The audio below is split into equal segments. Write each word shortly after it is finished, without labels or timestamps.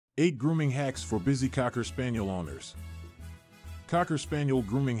8 Grooming Hacks for Busy Cocker Spaniel Owners. Cocker Spaniel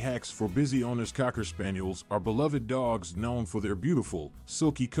grooming hacks for busy owners. Cocker Spaniels are beloved dogs known for their beautiful,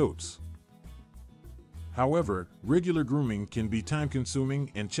 silky coats. However, regular grooming can be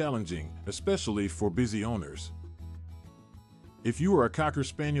time-consuming and challenging, especially for busy owners. If you are a Cocker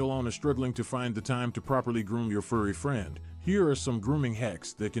Spaniel owner struggling to find the time to properly groom your furry friend, here are some grooming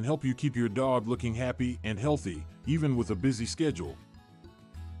hacks that can help you keep your dog looking happy and healthy, even with a busy schedule.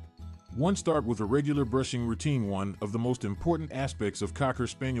 1. Start with a regular brushing routine. One of the most important aspects of Cocker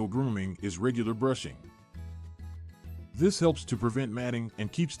Spaniel grooming is regular brushing. This helps to prevent matting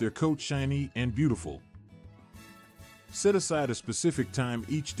and keeps their coat shiny and beautiful. Set aside a specific time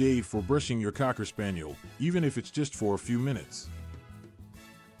each day for brushing your Cocker Spaniel, even if it's just for a few minutes.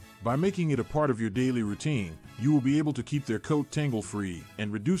 By making it a part of your daily routine, you will be able to keep their coat tangle-free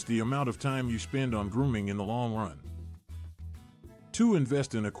and reduce the amount of time you spend on grooming in the long run. 2.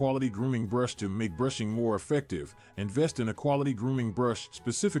 Invest in a quality grooming brush. To make brushing more effective, invest in a quality grooming brush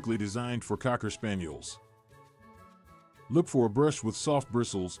specifically designed for Cocker Spaniels. Look for a brush with soft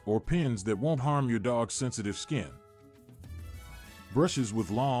bristles or pins that won't harm your dog's sensitive skin. Brushes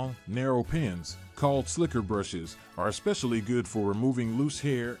with long, narrow pins, called slicker brushes, are especially good for removing loose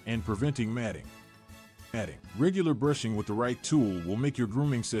hair and preventing matting. Regular brushing with the right tool will make your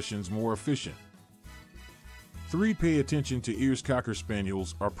grooming sessions more efficient. 3. Pay attention to ears. Cocker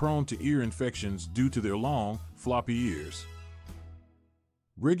Spaniels are prone to ear infections due to their long, floppy ears.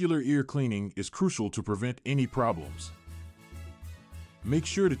 Regular ear cleaning is crucial to prevent any problems. Make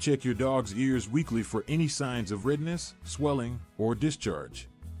sure to check your dog's ears weekly for any signs of redness, swelling, or discharge.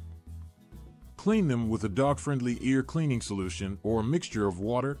 Clean them with a dog-friendly ear cleaning solution or a mixture of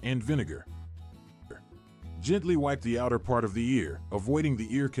water and vinegar. Gently wipe the outer part of the ear, avoiding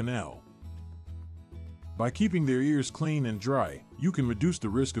the ear canal. By keeping their ears clean and dry, you can reduce the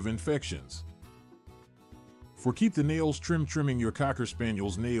risk of infections. 4. Keep the nails trim. Trimming your Cocker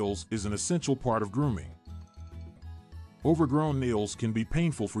Spaniel's nails is an essential part of grooming. Overgrown nails can be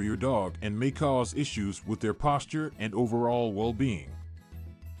painful for your dog and may cause issues with their posture and overall well-being.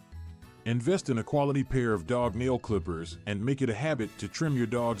 Invest in a quality pair of dog nail clippers and make it a habit to trim your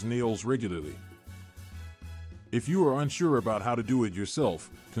dog's nails regularly. If you are unsure about how to do it yourself,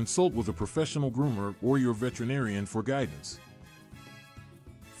 consult with a professional groomer or your veterinarian for guidance.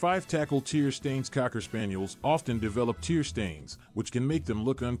 5. Tackle tear stains. Cocker Spaniels often develop tear stains, which can make them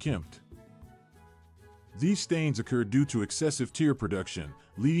look unkempt. These stains occur due to excessive tear production,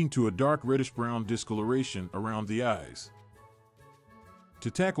 leading to a dark reddish-brown discoloration around the eyes. To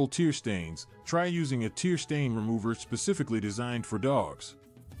tackle tear stains, try using a tear stain remover specifically designed for dogs.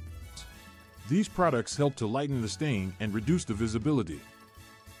 These products help to lighten the stain and reduce the visibility.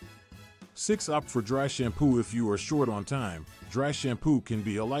 6. Opt for dry shampoo. If you are short on time, dry shampoo can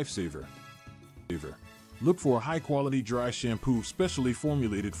be a lifesaver. Look for a high-quality dry shampoo specially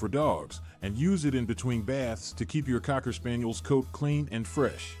formulated for dogs, and use it in between baths to keep your Cocker Spaniel's coat clean and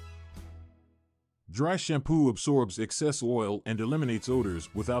fresh. Dry shampoo absorbs excess oil and eliminates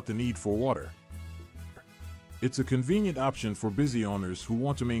odors without the need for water. It's a convenient option for busy owners who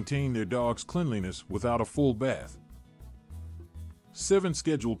want to maintain their dog's cleanliness without a full bath. 7.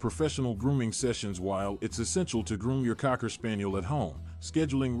 Schedule professional grooming sessions. While it's essential to groom your Cocker Spaniel at home,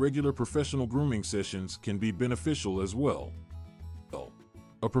 scheduling regular professional grooming sessions can be beneficial as well.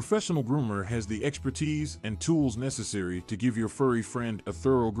 A professional groomer has the expertise and tools necessary to give your furry friend a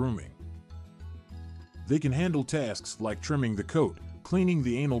thorough grooming. They can handle tasks like trimming the coat, cleaning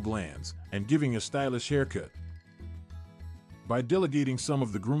the anal glands, and giving a stylish haircut. By delegating some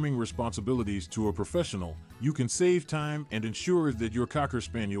of the grooming responsibilities to a professional, you can save time and ensure that your Cocker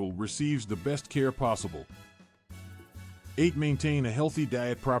Spaniel receives the best care possible. 8. Maintain a healthy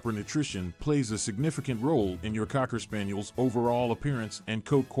diet. Proper nutrition plays a significant role in your Cocker Spaniel's overall appearance and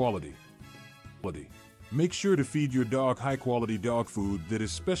coat quality. Make sure to feed your dog high-quality dog food that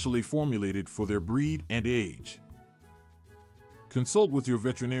is specially formulated for their breed and age. Consult with your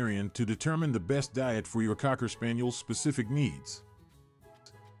veterinarian to determine the best diet for your Cocker Spaniel's specific needs.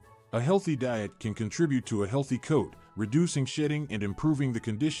 A healthy diet can contribute to a healthy coat, reducing shedding and improving the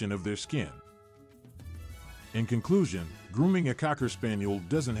condition of their skin. In conclusion, grooming a Cocker Spaniel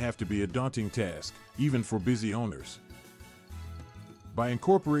doesn't have to be a daunting task, even for busy owners. By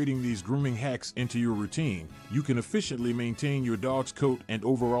incorporating these grooming hacks into your routine, you can efficiently maintain your dog's coat and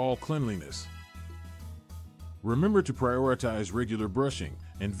overall cleanliness. Remember to prioritize regular brushing,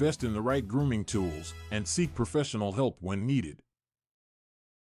 invest in the right grooming tools, and seek professional help when needed.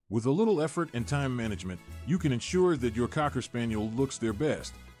 With a little effort and time management, you can ensure that your Cocker Spaniel looks their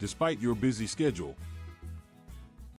best, despite your busy schedule.